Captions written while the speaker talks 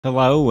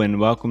Hello and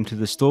welcome to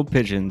the Stool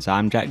Pigeons.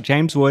 I'm Jack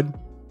Jameswood.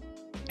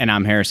 And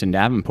I'm Harrison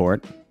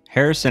Davenport.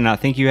 Harrison, I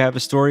think you have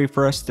a story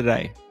for us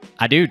today.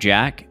 I do,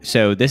 Jack.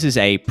 So this is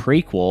a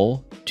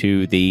prequel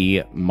to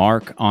the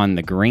Mark on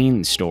the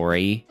Green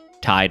story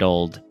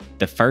titled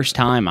The First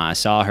Time I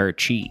Saw Her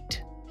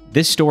Cheat.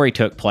 This story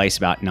took place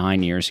about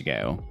 9 years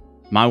ago.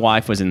 My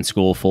wife was in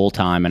school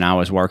full-time and I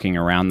was working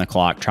around the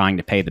clock trying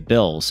to pay the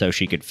bills so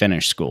she could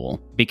finish school.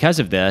 Because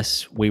of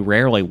this, we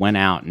rarely went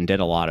out and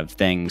did a lot of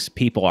things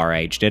people our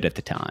age did at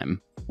the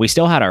time. We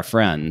still had our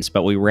friends,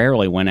 but we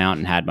rarely went out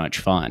and had much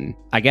fun.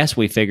 I guess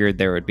we figured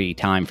there would be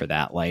time for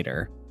that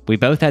later. We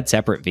both had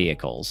separate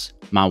vehicles.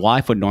 My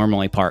wife would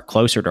normally park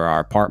closer to our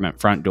apartment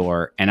front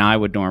door, and I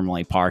would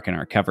normally park in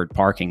our covered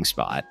parking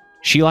spot.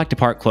 She liked to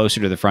park closer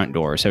to the front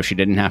door so she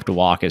didn't have to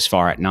walk as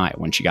far at night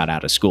when she got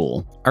out of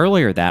school.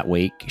 Earlier that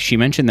week, she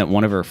mentioned that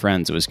one of her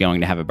friends was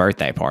going to have a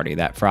birthday party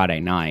that Friday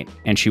night,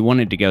 and she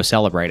wanted to go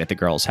celebrate at the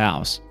girl's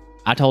house.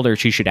 I told her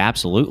she should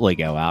absolutely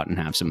go out and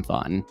have some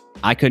fun.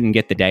 I couldn't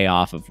get the day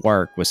off of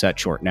work with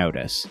such short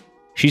notice.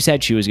 She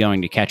said she was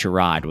going to catch a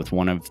ride with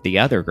one of the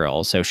other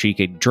girls so she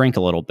could drink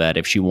a little bit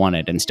if she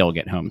wanted and still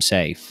get home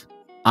safe.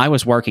 I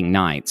was working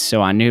nights,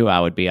 so I knew I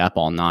would be up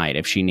all night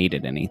if she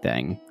needed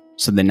anything.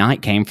 So the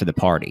night came for the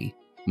party.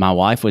 My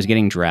wife was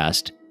getting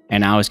dressed,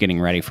 and I was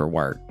getting ready for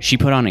work. She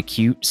put on a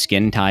cute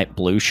skin-tight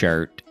blue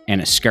shirt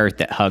and a skirt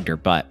that hugged her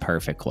butt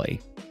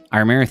perfectly. I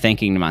remember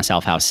thinking to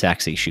myself how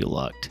sexy she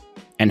looked,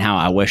 and how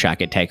I wish I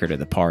could take her to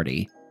the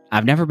party.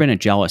 I've never been a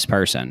jealous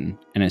person,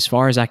 and as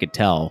far as I could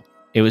tell,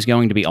 it was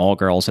going to be all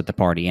girls at the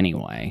party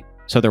anyway,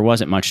 so there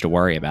wasn't much to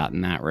worry about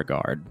in that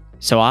regard.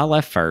 So I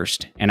left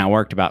first, and I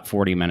worked about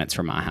 40 minutes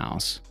from my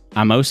house.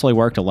 I mostly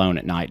worked alone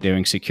at night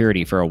doing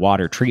security for a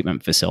water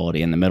treatment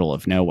facility in the middle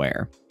of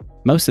nowhere.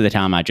 Most of the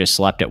time I just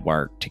slept at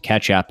work to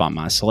catch up on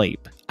my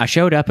sleep. I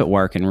showed up at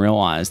work and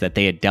realized that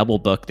they had double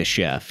booked the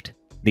shift.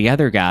 The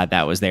other guy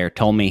that was there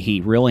told me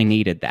he really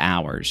needed the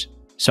hours,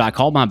 so I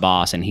called my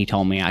boss and he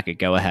told me I could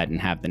go ahead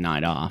and have the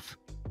night off.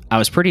 I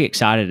was pretty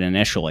excited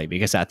initially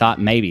because I thought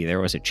maybe there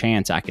was a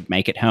chance I could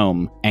make it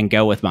home and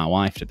go with my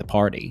wife to the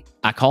party.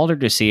 I called her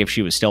to see if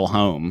she was still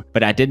home,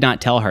 but I did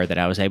not tell her that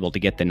I was able to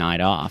get the night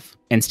off.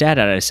 Instead,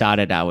 I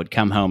decided I would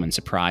come home and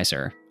surprise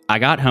her. I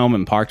got home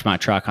and parked my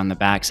truck on the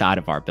back side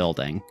of our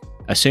building,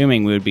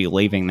 assuming we would be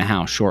leaving the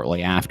house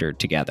shortly after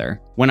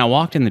together. When I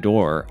walked in the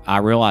door, I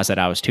realized that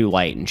I was too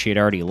late and she had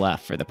already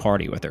left for the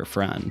party with her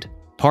friend.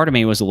 Part of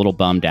me was a little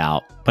bummed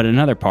out, but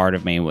another part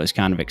of me was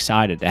kind of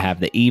excited to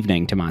have the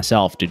evening to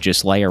myself to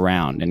just lay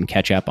around and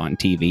catch up on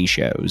TV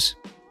shows.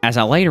 As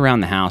I laid around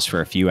the house for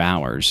a few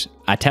hours,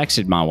 I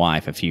texted my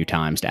wife a few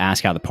times to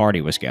ask how the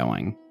party was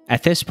going.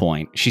 At this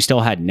point, she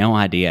still had no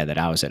idea that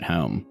I was at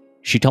home.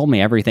 She told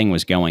me everything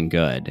was going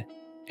good,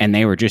 and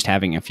they were just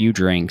having a few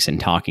drinks and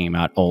talking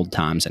about old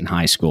times in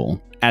high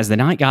school. As the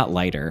night got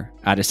later,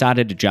 I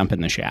decided to jump in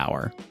the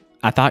shower.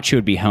 I thought she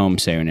would be home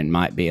soon and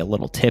might be a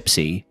little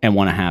tipsy and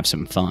want to have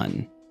some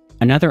fun.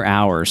 Another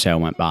hour or so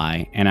went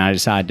by, and I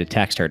decided to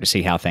text her to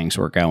see how things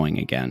were going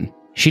again.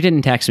 She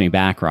didn't text me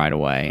back right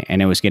away,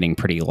 and it was getting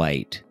pretty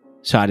late,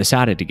 so I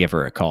decided to give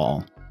her a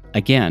call.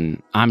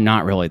 Again, I'm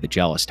not really the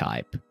jealous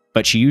type,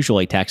 but she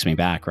usually texts me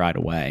back right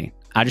away.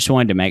 I just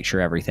wanted to make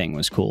sure everything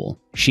was cool.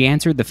 She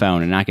answered the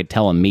phone, and I could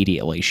tell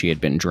immediately she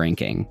had been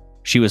drinking.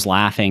 She was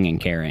laughing and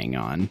carrying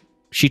on.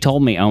 She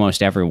told me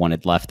almost everyone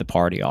had left the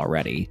party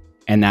already,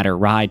 and that her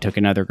ride took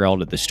another girl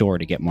to the store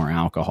to get more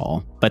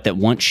alcohol, but that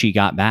once she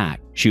got back,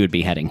 she would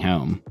be heading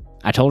home.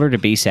 I told her to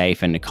be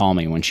safe and to call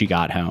me when she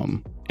got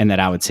home, and that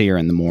I would see her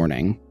in the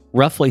morning.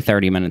 Roughly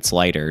 30 minutes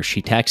later,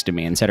 she texted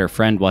me and said her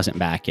friend wasn't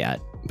back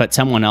yet, but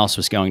someone else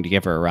was going to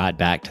give her a ride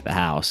back to the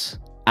house.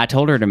 I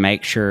told her to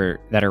make sure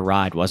that her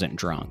ride wasn't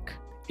drunk.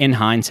 In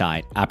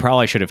hindsight, I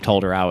probably should have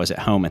told her I was at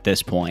home at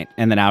this point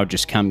and that I would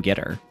just come get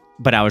her,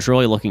 but I was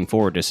really looking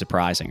forward to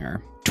surprising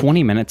her.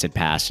 20 minutes had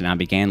passed and I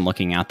began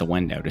looking out the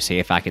window to see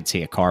if I could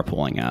see a car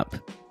pulling up.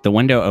 The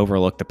window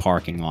overlooked the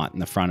parking lot in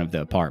the front of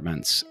the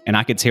apartments, and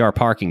I could see our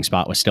parking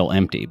spot was still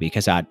empty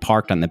because I had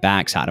parked on the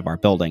back side of our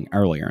building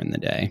earlier in the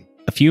day.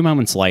 A few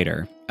moments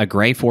later, a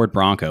gray Ford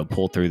Bronco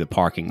pulled through the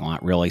parking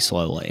lot really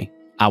slowly.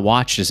 I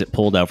watched as it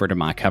pulled over to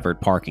my covered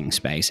parking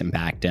space and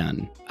backed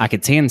in. I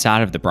could see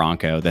inside of the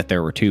Bronco that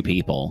there were two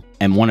people,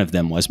 and one of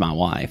them was my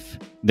wife.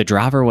 The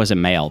driver was a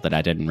male that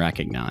I didn't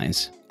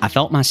recognize. I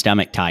felt my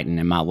stomach tighten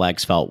and my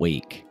legs felt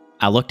weak.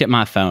 I looked at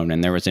my phone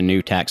and there was a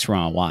new text from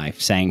my wife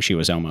saying she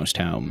was almost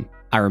home.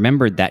 I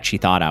remembered that she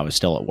thought I was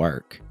still at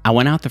work. I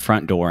went out the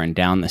front door and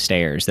down the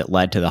stairs that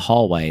led to the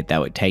hallway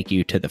that would take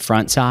you to the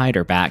front side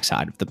or back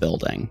side of the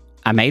building.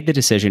 I made the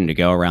decision to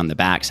go around the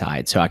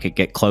backside so I could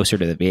get closer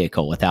to the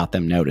vehicle without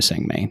them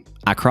noticing me.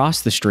 I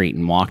crossed the street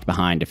and walked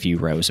behind a few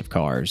rows of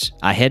cars.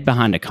 I hid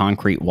behind a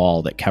concrete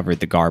wall that covered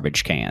the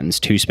garbage cans,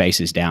 2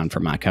 spaces down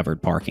from my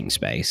covered parking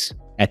space.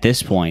 At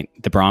this point,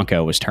 the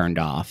Bronco was turned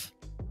off,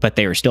 but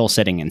they were still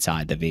sitting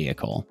inside the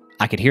vehicle.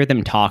 I could hear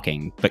them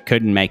talking, but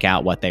couldn't make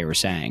out what they were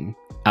saying.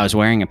 I was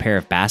wearing a pair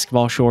of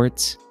basketball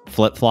shorts,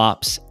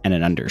 flip-flops, and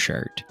an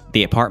undershirt.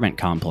 The apartment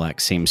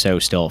complex seemed so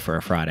still for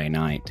a Friday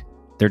night.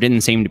 There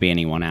didn't seem to be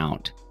anyone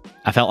out.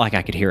 I felt like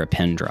I could hear a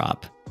pin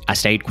drop. I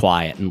stayed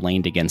quiet and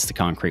leaned against the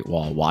concrete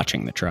wall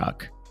watching the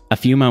truck. A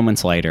few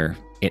moments later,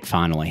 it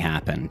finally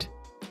happened.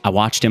 I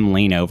watched him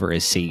lean over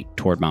his seat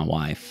toward my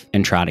wife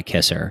and try to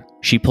kiss her.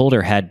 She pulled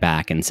her head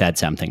back and said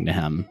something to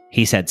him.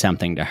 He said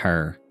something to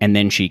her, and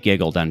then she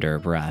giggled under her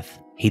breath.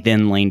 He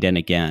then leaned in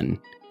again,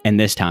 and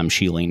this time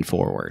she leaned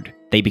forward.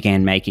 They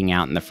began making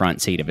out in the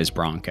front seat of his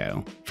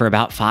Bronco. For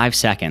about 5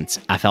 seconds,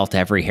 I felt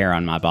every hair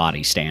on my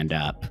body stand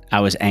up. I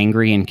was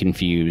angry and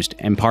confused,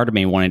 and part of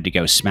me wanted to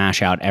go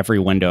smash out every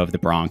window of the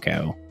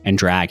Bronco and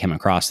drag him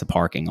across the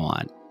parking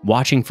lot.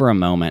 Watching for a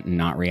moment and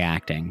not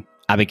reacting,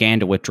 I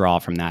began to withdraw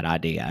from that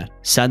idea.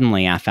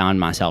 Suddenly, I found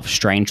myself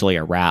strangely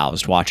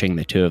aroused watching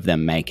the two of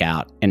them make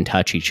out and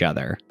touch each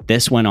other.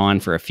 This went on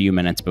for a few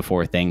minutes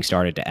before things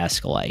started to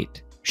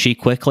escalate. She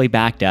quickly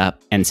backed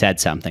up and said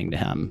something to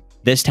him.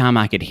 This time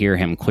I could hear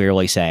him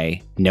clearly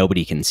say,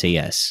 "Nobody can see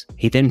us."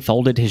 He then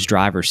folded his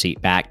driver's seat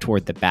back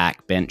toward the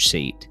back bench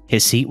seat.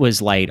 His seat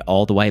was laid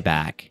all the way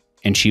back,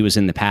 and she was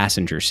in the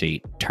passenger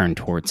seat, turned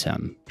towards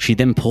him. She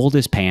then pulled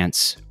his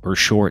pants or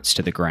shorts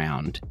to the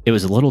ground. It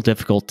was a little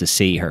difficult to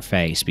see her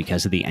face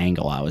because of the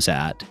angle I was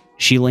at.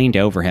 She leaned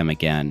over him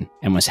again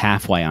and was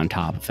halfway on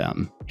top of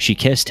him. She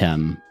kissed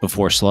him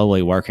before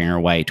slowly working her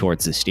way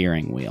towards the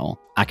steering wheel.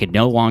 I could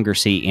no longer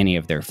see any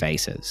of their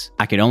faces.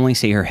 I could only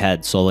see her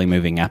head slowly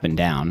moving up and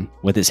down,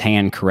 with his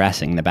hand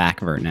caressing the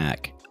back of her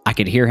neck. I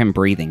could hear him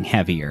breathing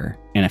heavier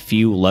and a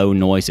few low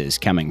noises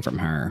coming from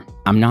her.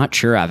 I'm not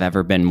sure I've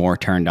ever been more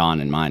turned on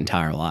in my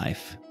entire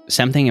life.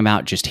 Something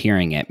about just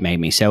hearing it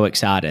made me so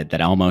excited that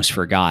I almost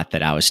forgot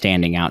that I was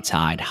standing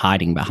outside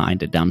hiding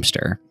behind a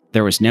dumpster.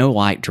 There was no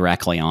light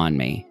directly on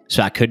me,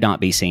 so I could not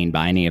be seen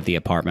by any of the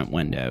apartment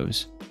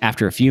windows.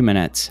 After a few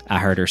minutes, I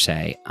heard her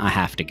say, "I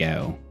have to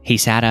go." He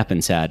sat up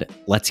and said,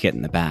 "Let's get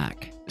in the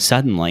back."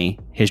 Suddenly,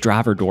 his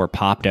driver door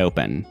popped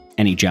open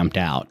and he jumped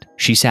out.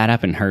 She sat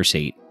up in her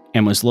seat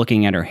and was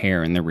looking at her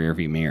hair in the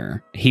rearview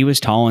mirror. He was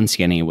tall and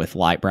skinny with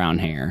light brown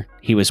hair.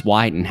 He was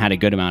white and had a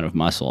good amount of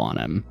muscle on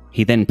him.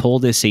 He then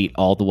pulled his seat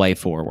all the way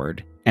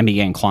forward and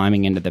began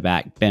climbing into the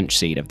back bench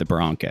seat of the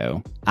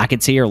Bronco. I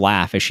could see her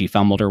laugh as she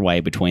fumbled her way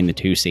between the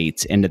two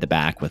seats into the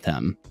back with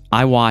him.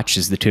 I watched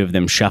as the two of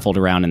them shuffled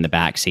around in the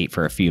back seat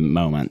for a few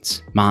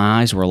moments. My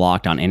eyes were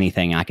locked on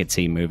anything I could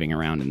see moving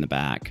around in the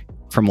back.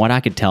 From what I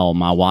could tell,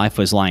 my wife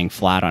was laying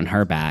flat on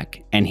her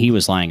back, and he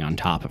was laying on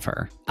top of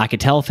her. I could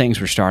tell things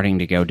were starting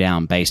to go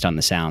down based on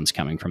the sounds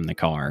coming from the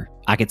car.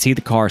 I could see the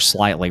car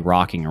slightly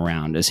rocking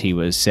around as he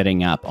was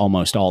sitting up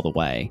almost all the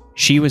way.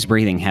 She was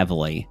breathing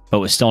heavily, but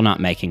was still not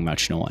making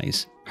much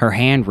noise. Her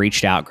hand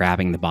reached out,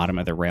 grabbing the bottom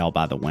of the rail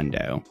by the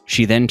window.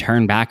 She then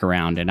turned back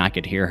around, and I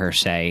could hear her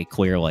say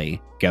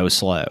clearly, "Go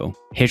slow."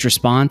 His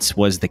response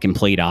was the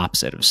complete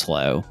opposite of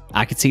slow.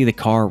 I could see the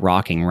car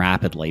rocking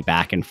rapidly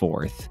back and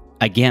forth.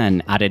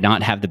 Again, I did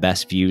not have the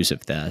best views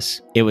of this.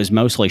 It was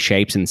mostly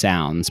shapes and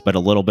sounds, but a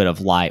little bit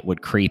of light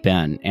would creep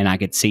in, and I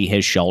could see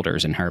his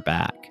shoulders and her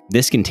back.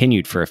 This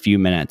continued for a few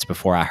minutes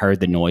before I heard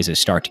the noises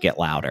start to get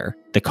louder.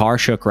 The car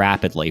shook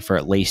rapidly for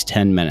at least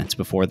 10 minutes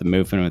before the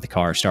movement of the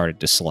car started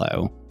to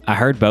slow. I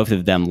heard both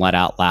of them let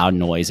out loud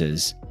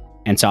noises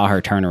and saw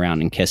her turn around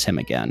and kiss him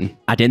again.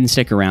 I didn't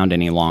stick around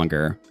any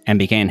longer and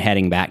began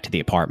heading back to the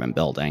apartment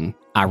building.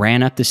 I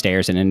ran up the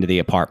stairs and into the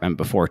apartment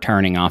before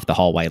turning off the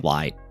hallway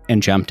light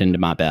and jumped into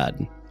my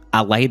bed.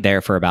 I laid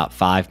there for about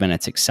 5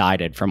 minutes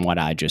excited from what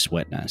I had just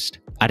witnessed.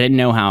 I didn't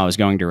know how I was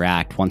going to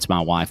react once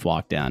my wife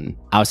walked in.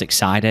 I was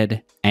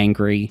excited,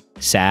 angry,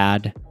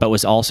 sad, but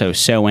was also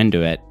so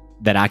into it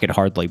that I could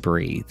hardly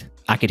breathe.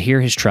 I could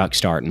hear his truck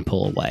start and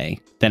pull away.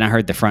 Then I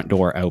heard the front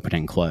door open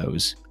and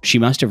close. She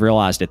must have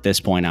realized at this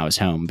point I was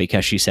home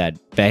because she said,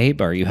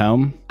 "Babe, are you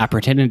home?" I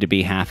pretended to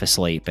be half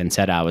asleep and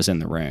said I was in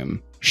the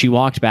room. She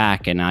walked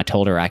back and I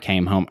told her I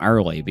came home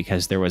early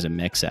because there was a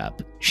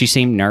mix-up. She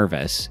seemed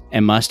nervous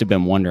and must have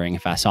been wondering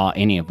if I saw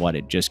any of what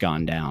had just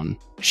gone down.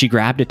 She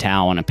grabbed a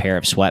towel and a pair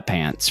of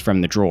sweatpants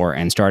from the drawer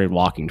and started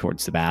walking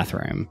towards the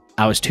bathroom.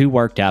 I was too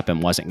worked up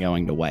and wasn't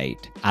going to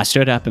wait. I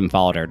stood up and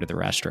followed her to the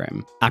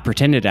restroom. I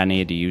pretended I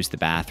needed to use the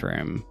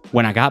bathroom.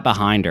 When I got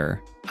behind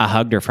her, I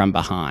hugged her from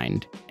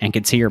behind and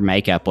could see her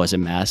makeup was a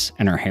mess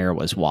and her hair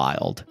was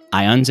wild.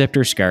 I unzipped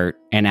her skirt,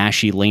 and as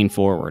she leaned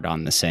forward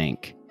on the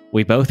sink,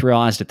 we both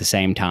realized at the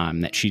same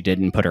time that she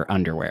didn't put her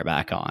underwear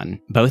back on.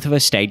 Both of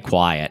us stayed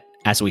quiet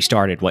as we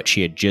started what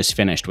she had just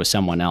finished with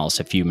someone else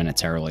a few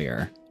minutes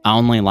earlier. I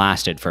only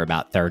lasted for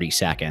about 30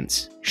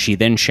 seconds. She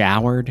then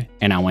showered,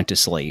 and I went to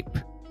sleep.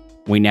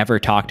 We never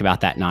talked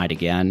about that night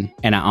again,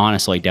 and I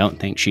honestly don't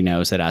think she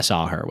knows that I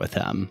saw her with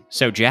him.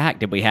 So, Jack,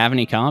 did we have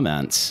any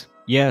comments?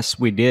 Yes,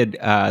 we did.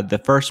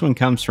 The first one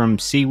comes from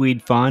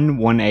Seaweed Fun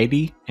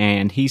 180,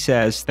 and he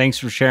says, "Thanks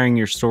for sharing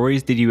your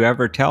stories. Did you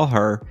ever tell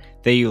her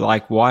that you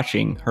like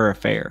watching her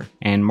affair?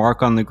 And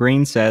Mark on the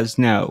Green says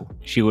no,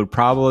 she would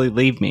probably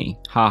leave me,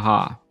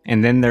 haha.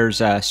 And then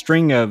there's a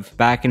string of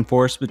back and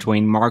forth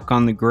between Mark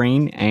on the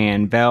Green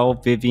and Vel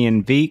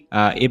Vivian Veek.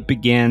 It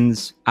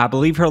begins, I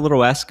believe her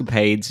little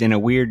escapades in a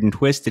weird and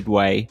twisted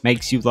way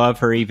makes you love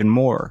her even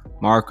more.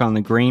 Mark on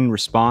the Green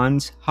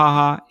responds,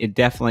 haha, it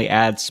definitely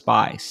adds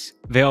spice.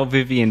 Vel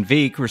Vivian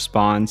Veek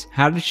responds,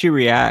 how did she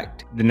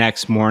react the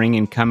next morning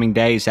and coming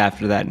days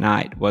after that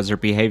night? Was her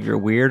behavior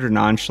weird or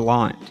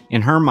nonchalant?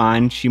 In her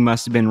mind, she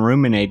must have been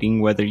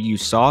ruminating whether you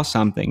saw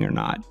something or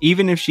not.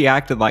 Even if she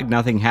acted like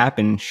nothing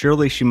happened,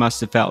 surely she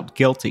must have felt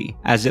guilty,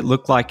 as it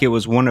looked like it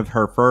was one of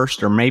her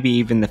first or maybe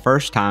even the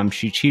first time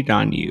she cheated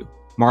on you.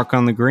 Mark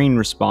on the Green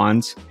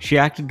responds, she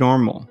acted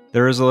normal.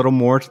 There is a little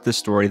more to the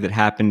story that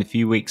happened a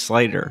few weeks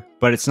later,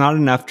 but it's not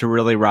enough to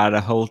really write a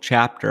whole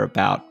chapter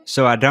about,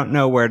 so I don't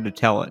know where to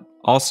tell it.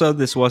 Also,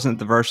 this wasn't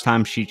the first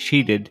time she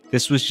cheated,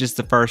 this was just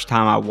the first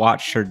time I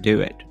watched her do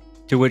it.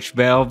 To which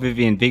Vel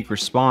Vivian Veek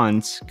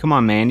responds, come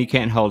on man, you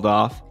can't hold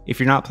off. If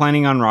you're not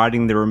planning on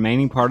writing the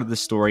remaining part of the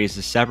story as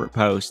a separate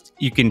post,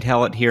 you can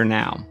tell it here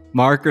now.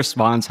 Mark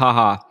responds,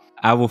 haha,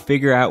 I will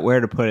figure out where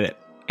to put it.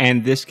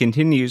 And this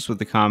continues with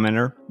the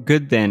commenter,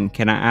 good then,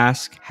 can I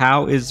ask,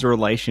 how is the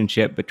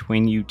relationship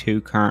between you two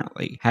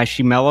currently? Has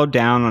she mellowed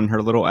down on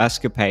her little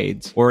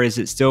escapades, or is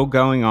it still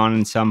going on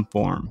in some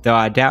form? Though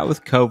I doubt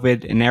with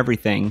COVID and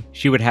everything,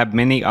 she would have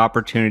many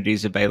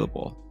opportunities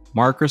available.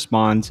 Mark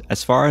responds,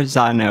 as far as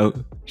I know,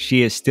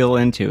 she is still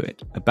into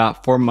it.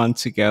 About 4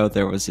 months ago,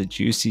 there was a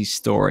juicy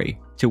story.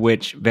 To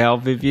which Vel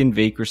Vivian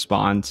Veek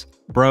responds,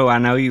 bro, I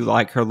know you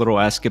like her little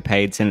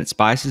escapades and it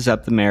spices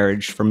up the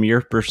marriage from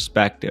your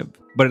perspective,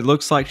 but it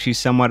looks like she's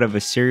somewhat of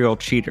a serial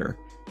cheater,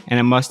 and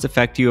it must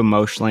affect you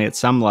emotionally at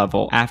some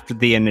level after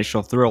the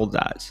initial thrill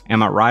does.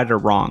 Am I right or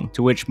wrong?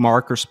 To which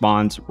Mark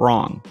responds,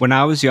 wrong. When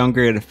I was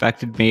younger, it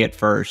affected me at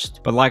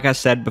first, but like I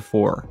said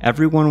before,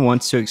 everyone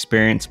wants to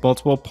experience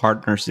multiple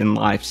partners in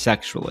life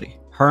sexually.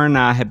 Her and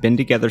I have been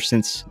together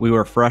since we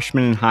were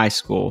freshmen in high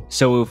school,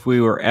 so if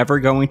we were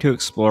ever going to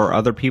explore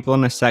other people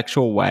in a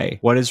sexual way,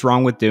 what is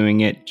wrong with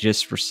doing it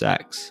just for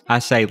sex? I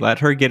say let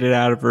her get it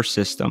out of her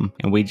system,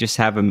 and we just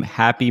have a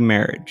happy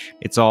marriage.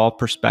 It's all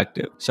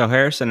perspective. So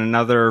Harrison,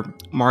 another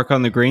Mark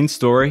on the Green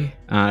story.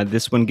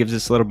 This one gives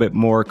us a little bit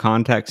more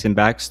context and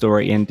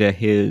backstory into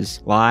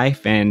his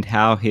life and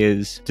how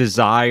his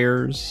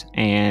desires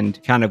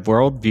and kind of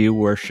worldview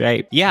were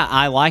shaped. Yeah,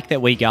 I like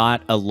that we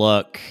got a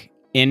look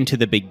into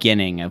the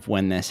beginning of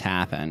when this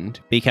happened,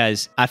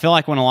 because I feel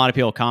like when a lot of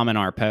people comment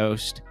our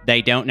post,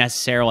 they don't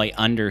necessarily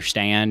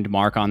understand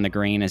Mark on the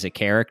Green as a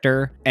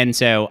character. And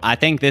so I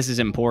think this is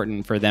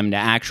important for them to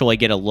actually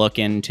get a look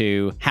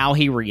into how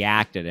he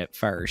reacted at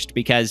first,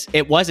 because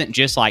it wasn't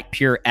just like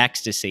pure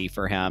ecstasy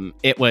for him.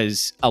 It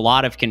was a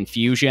lot of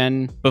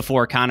confusion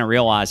before kind of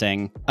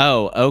realizing,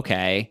 oh,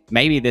 okay,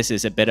 maybe this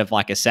is a bit of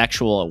like a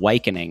sexual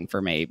awakening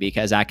for me,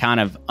 because I kind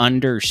of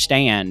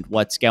understand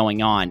what's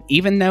going on.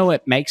 Even though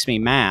it makes me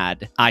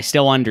mad, I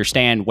still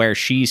understand where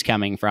she's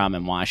coming from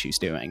and why she's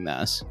doing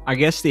this. I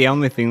guess the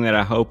only thing that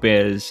I hope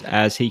is,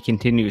 as he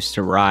continues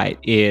to write,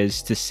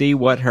 is to see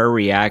what her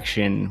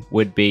reaction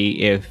would be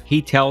if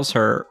he tells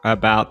her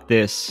about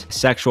this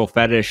sexual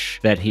fetish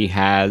that he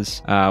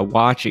has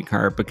watching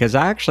her, because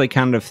I actually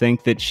kind of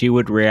think that she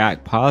would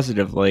react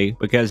positively,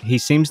 because he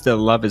seems to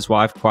love his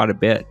wife quite a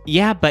bit.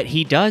 Yeah, but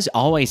he does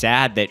always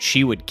add that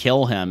she would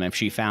kill him if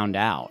she found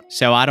out.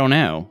 So I don't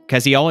know,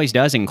 because he always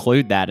does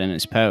include that in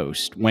his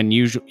post. When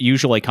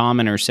usually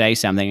commenters say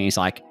something, he's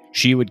like,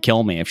 she would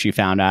kill me if she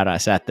found out I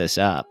set this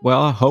up.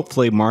 Well,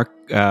 hopefully Mark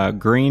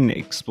Green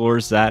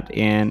explores that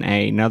in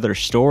another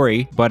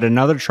story, but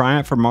another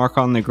triumph for Mark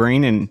on the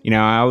Green. And, you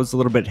know, I was a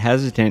little bit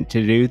hesitant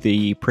to do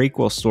the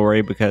prequel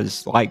story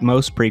because, like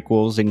most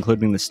prequels,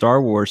 including the Star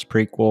Wars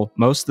prequel,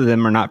 most of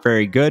them are not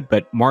very good,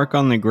 but Mark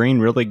on the Green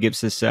really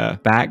gives us a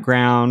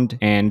background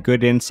and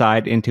good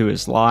insight into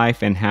his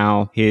life and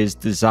how his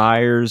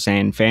desires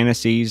and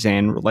fantasies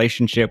and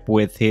relationship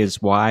with his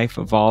wife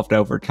evolved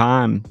over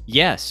time.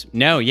 Yes.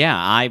 No,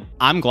 yeah.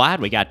 I'm glad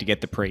we got to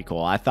get the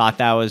prequel. I thought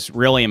that was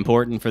really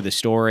important for the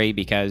story,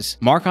 because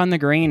Mark on the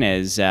Green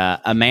is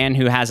a man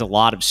who has a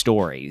lot of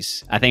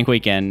stories. I think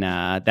we can,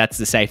 that's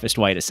the safest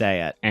way to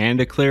say it.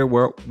 And a clear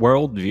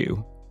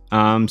worldview.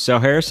 So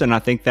Harrison, I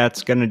think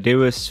that's going to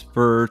do us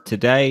for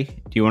today.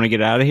 Do you want to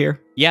get out of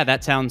here? Yeah,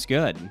 that sounds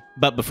good.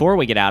 But before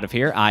we get out of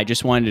here, I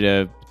just wanted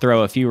to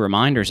throw a few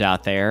reminders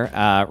out there.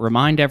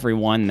 Remind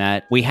everyone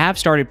that we have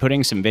started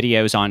putting some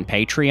videos on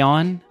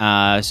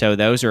Patreon. So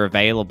those are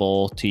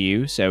available to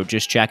you. So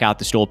just check out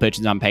the Stool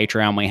Pigeons on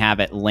Patreon. We have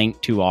it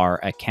linked to our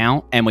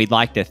account. And we'd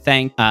like to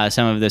thank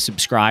some of the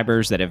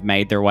subscribers that have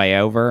made their way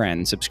over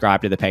and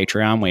subscribed to the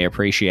Patreon. We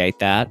appreciate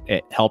that.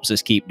 It helps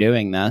us keep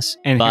doing this.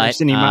 And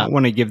Harrison, you might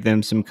want to give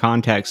them some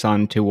context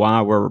on to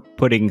why we're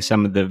putting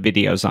some of the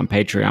videos on Patreon.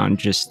 Patreon,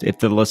 just if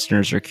the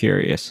listeners are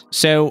curious.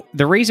 So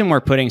the reason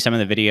we're putting some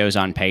of the videos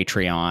on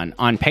Patreon,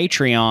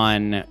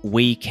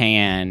 we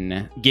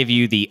can give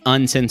you the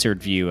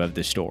uncensored view of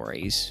the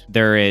stories.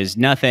 There is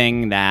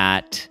nothing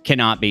that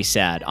cannot be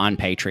said on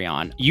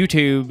Patreon.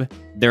 YouTube,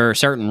 there are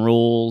certain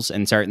rules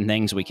and certain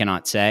things we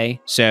cannot say.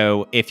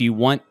 So if you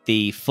want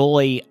the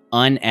fully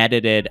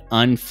unedited,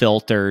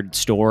 unfiltered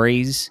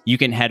stories, you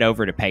can head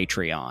over to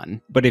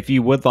Patreon. But if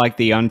you would like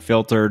the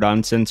unfiltered,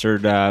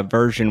 uncensored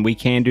version, we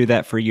can do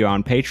that for you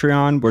on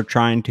Patreon. We're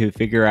trying to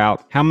figure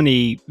out how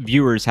many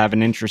viewers have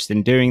an interest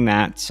in doing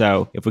that.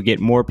 So if we get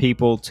more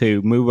people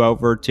to move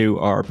over to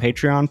our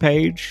Patreon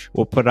page,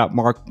 we'll put up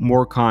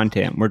more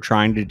content. We're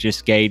trying to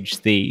just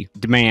gauge the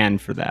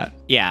demand for that.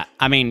 Yeah,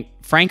 I mean,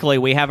 frankly,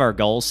 we have our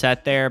goals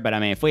set there, but I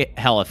mean, if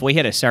we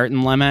hit a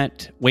certain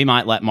limit, we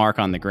might let Mark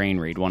on the Green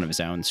read one of his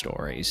own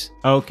stories.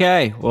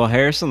 Okay, well,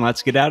 Harrison,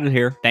 let's get out of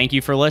here. Thank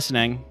you for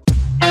listening.